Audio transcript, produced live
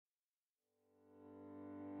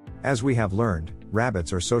As we have learned,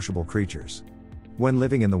 rabbits are sociable creatures. When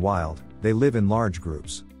living in the wild, they live in large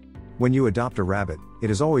groups. When you adopt a rabbit,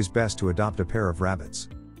 it is always best to adopt a pair of rabbits.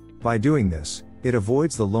 By doing this, it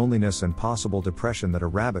avoids the loneliness and possible depression that a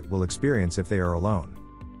rabbit will experience if they are alone.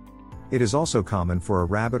 It is also common for a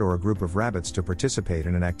rabbit or a group of rabbits to participate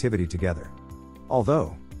in an activity together.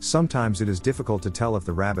 Although, sometimes it is difficult to tell if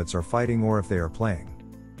the rabbits are fighting or if they are playing.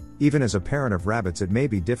 Even as a parent of rabbits, it may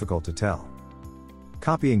be difficult to tell.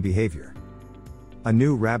 Copying behavior. A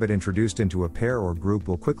new rabbit introduced into a pair or group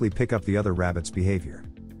will quickly pick up the other rabbit's behavior.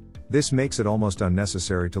 This makes it almost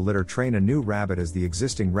unnecessary to litter train a new rabbit, as the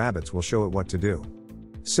existing rabbits will show it what to do.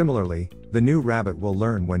 Similarly, the new rabbit will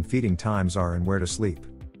learn when feeding times are and where to sleep.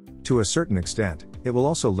 To a certain extent, it will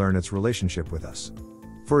also learn its relationship with us.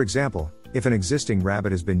 For example, if an existing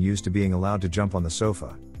rabbit has been used to being allowed to jump on the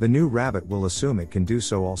sofa, the new rabbit will assume it can do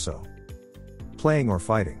so also. Playing or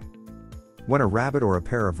fighting. When a rabbit or a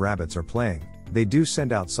pair of rabbits are playing, they do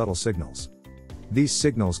send out subtle signals. These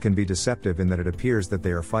signals can be deceptive in that it appears that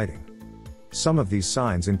they are fighting. Some of these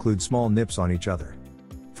signs include small nips on each other.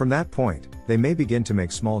 From that point, they may begin to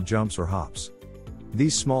make small jumps or hops.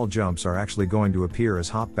 These small jumps are actually going to appear as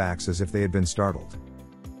hopbacks, as if they had been startled.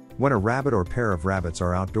 When a rabbit or pair of rabbits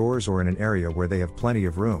are outdoors or in an area where they have plenty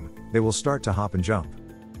of room, they will start to hop and jump.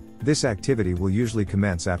 This activity will usually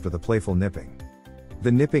commence after the playful nipping.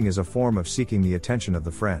 The nipping is a form of seeking the attention of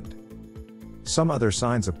the friend. Some other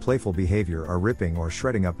signs of playful behavior are ripping or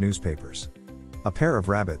shredding up newspapers. A pair of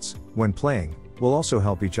rabbits, when playing, will also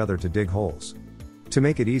help each other to dig holes. To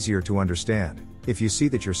make it easier to understand, if you see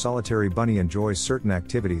that your solitary bunny enjoys certain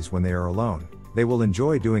activities when they are alone, they will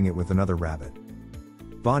enjoy doing it with another rabbit.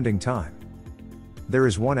 Bonding time. There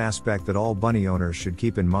is one aspect that all bunny owners should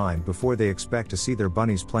keep in mind before they expect to see their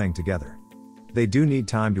bunnies playing together. They do need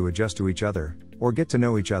time to adjust to each other, or get to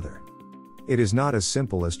know each other. It is not as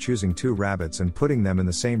simple as choosing two rabbits and putting them in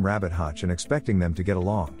the same rabbit hutch and expecting them to get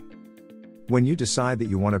along. When you decide that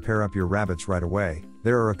you want to pair up your rabbits right away,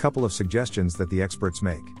 there are a couple of suggestions that the experts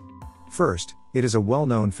make. First, it is a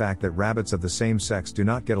well-known fact that rabbits of the same sex do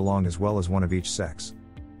not get along as well as one of each sex.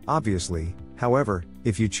 Obviously, however,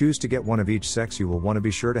 if you choose to get one of each sex, you will want to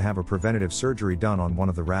be sure to have a preventative surgery done on one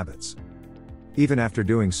of the rabbits. Even after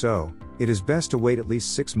doing so, it is best to wait at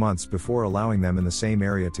least 6 months before allowing them in the same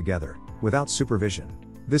area together, without supervision.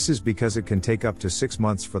 This is because it can take up to 6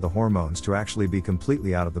 months for the hormones to actually be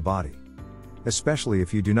completely out of the body. Especially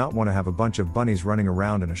if you do not want to have a bunch of bunnies running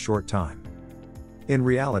around in a short time. In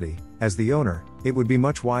reality, as the owner, it would be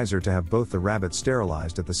much wiser to have both the rabbits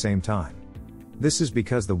sterilized at the same time. This is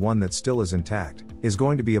because the one that still is intact is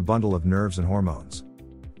going to be a bundle of nerves and hormones.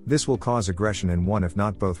 This will cause aggression in one if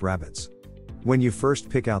not both rabbits. When you first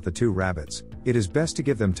pick out the two rabbits, it is best to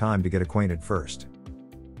give them time to get acquainted first.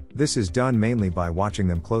 This is done mainly by watching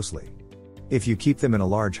them closely. If you keep them in a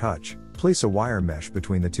large hutch, place a wire mesh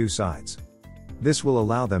between the two sides. This will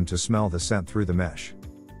allow them to smell the scent through the mesh.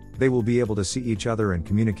 They will be able to see each other and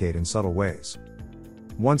communicate in subtle ways.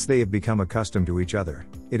 Once they have become accustomed to each other,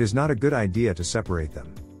 it is not a good idea to separate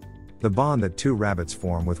them. The bond that two rabbits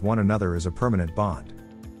form with one another is a permanent bond.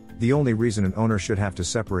 The only reason an owner should have to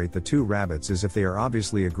separate the two rabbits is if they are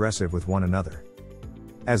obviously aggressive with one another.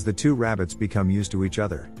 As the two rabbits become used to each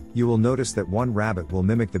other, you will notice that one rabbit will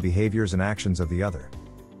mimic the behaviors and actions of the other.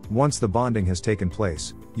 Once the bonding has taken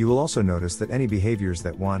place, you will also notice that any behaviors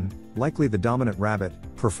that one, likely the dominant rabbit,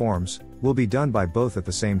 performs, will be done by both at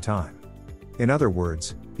the same time. In other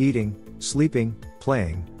words, eating, sleeping,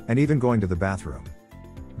 playing, and even going to the bathroom.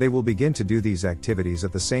 They will begin to do these activities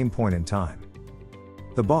at the same point in time.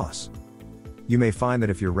 The boss. You may find that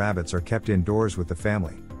if your rabbits are kept indoors with the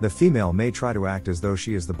family, the female may try to act as though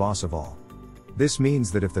she is the boss of all. This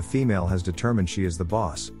means that if the female has determined she is the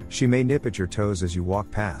boss, she may nip at your toes as you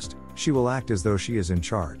walk past. She will act as though she is in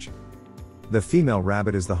charge. The female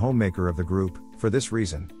rabbit is the homemaker of the group. For this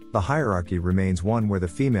reason, the hierarchy remains one where the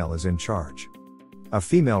female is in charge. A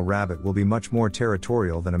female rabbit will be much more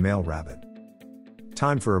territorial than a male rabbit.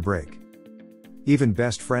 Time for a break. Even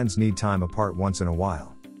best friends need time apart once in a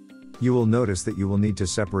while. You will notice that you will need to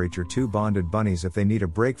separate your two bonded bunnies if they need a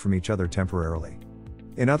break from each other temporarily.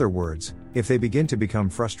 In other words, if they begin to become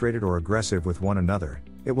frustrated or aggressive with one another,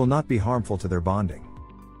 it will not be harmful to their bonding.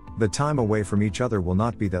 The time away from each other will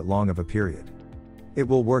not be that long of a period. It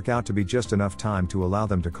will work out to be just enough time to allow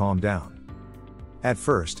them to calm down. At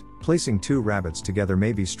first, placing two rabbits together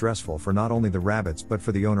may be stressful for not only the rabbits but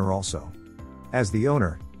for the owner also. As the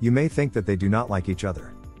owner, you may think that they do not like each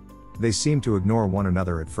other. They seem to ignore one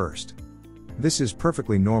another at first. This is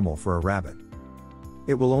perfectly normal for a rabbit.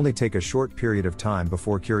 It will only take a short period of time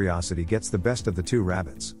before curiosity gets the best of the two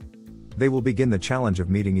rabbits. They will begin the challenge of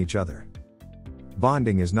meeting each other.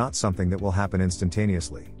 Bonding is not something that will happen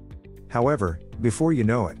instantaneously. However, before you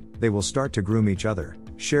know it, they will start to groom each other,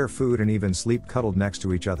 share food and even sleep cuddled next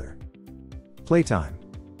to each other. Playtime.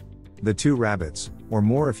 The two rabbits, or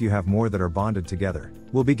more if you have more that are bonded together,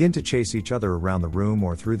 will begin to chase each other around the room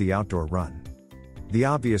or through the outdoor run. The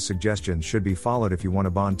obvious suggestions should be followed if you want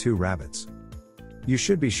to bond two rabbits. You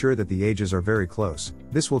should be sure that the ages are very close.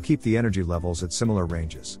 This will keep the energy levels at similar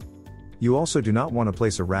ranges. You also do not want to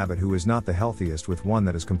place a rabbit who is not the healthiest with one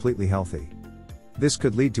that is completely healthy. This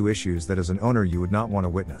could lead to issues that as an owner you would not want to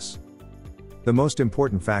witness. The most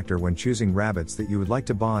important factor when choosing rabbits that you would like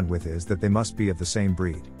to bond with is that they must be of the same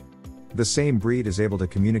breed. The same breed is able to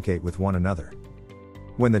communicate with one another.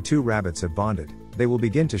 When the two rabbits have bonded, they will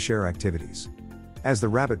begin to share activities. As the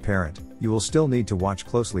rabbit parent, you will still need to watch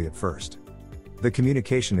closely at first. The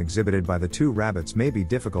communication exhibited by the two rabbits may be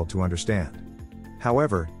difficult to understand.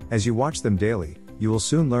 However, as you watch them daily, you will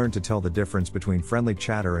soon learn to tell the difference between friendly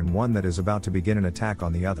chatter and one that is about to begin an attack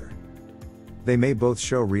on the other. They may both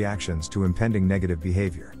show reactions to impending negative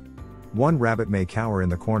behavior. One rabbit may cower in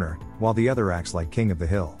the corner, while the other acts like king of the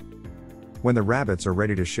hill. When the rabbits are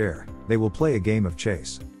ready to share, they will play a game of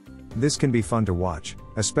chase. This can be fun to watch,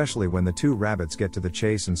 especially when the two rabbits get to the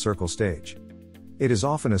chase and circle stage. It is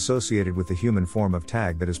often associated with the human form of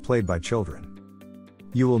tag that is played by children.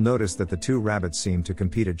 You will notice that the two rabbits seem to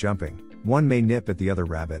compete at jumping. One may nip at the other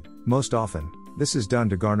rabbit. Most often, this is done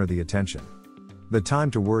to garner the attention. The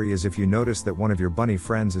time to worry is if you notice that one of your bunny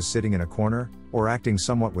friends is sitting in a corner, or acting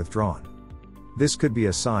somewhat withdrawn. This could be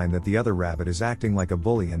a sign that the other rabbit is acting like a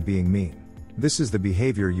bully and being mean. This is the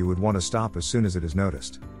behavior you would want to stop as soon as it is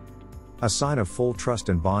noticed. A sign of full trust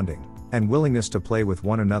and bonding, and willingness to play with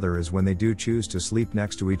one another is when they do choose to sleep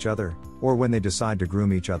next to each other, or when they decide to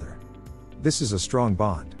groom each other. This is a strong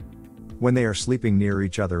bond. When they are sleeping near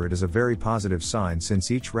each other, it is a very positive sign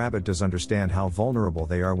since each rabbit does understand how vulnerable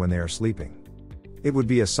they are when they are sleeping. It would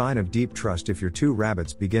be a sign of deep trust if your two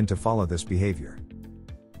rabbits begin to follow this behavior.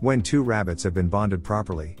 When two rabbits have been bonded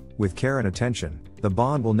properly, with care and attention, the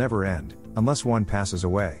bond will never end, unless one passes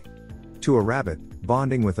away. To a rabbit,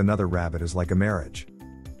 bonding with another rabbit is like a marriage.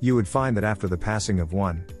 You would find that after the passing of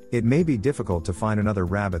one, it may be difficult to find another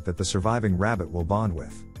rabbit that the surviving rabbit will bond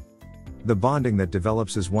with. The bonding that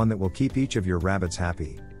develops is one that will keep each of your rabbits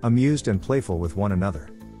happy, amused and playful with one another.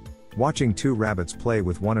 Watching two rabbits play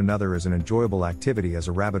with one another is an enjoyable activity as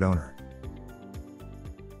a rabbit owner.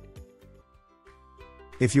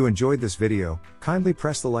 If you enjoyed this video, kindly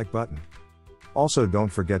press the like button. Also, don't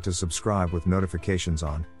forget to subscribe with notifications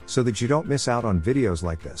on, so that you don't miss out on videos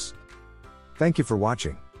like this. Thank you for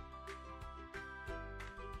watching.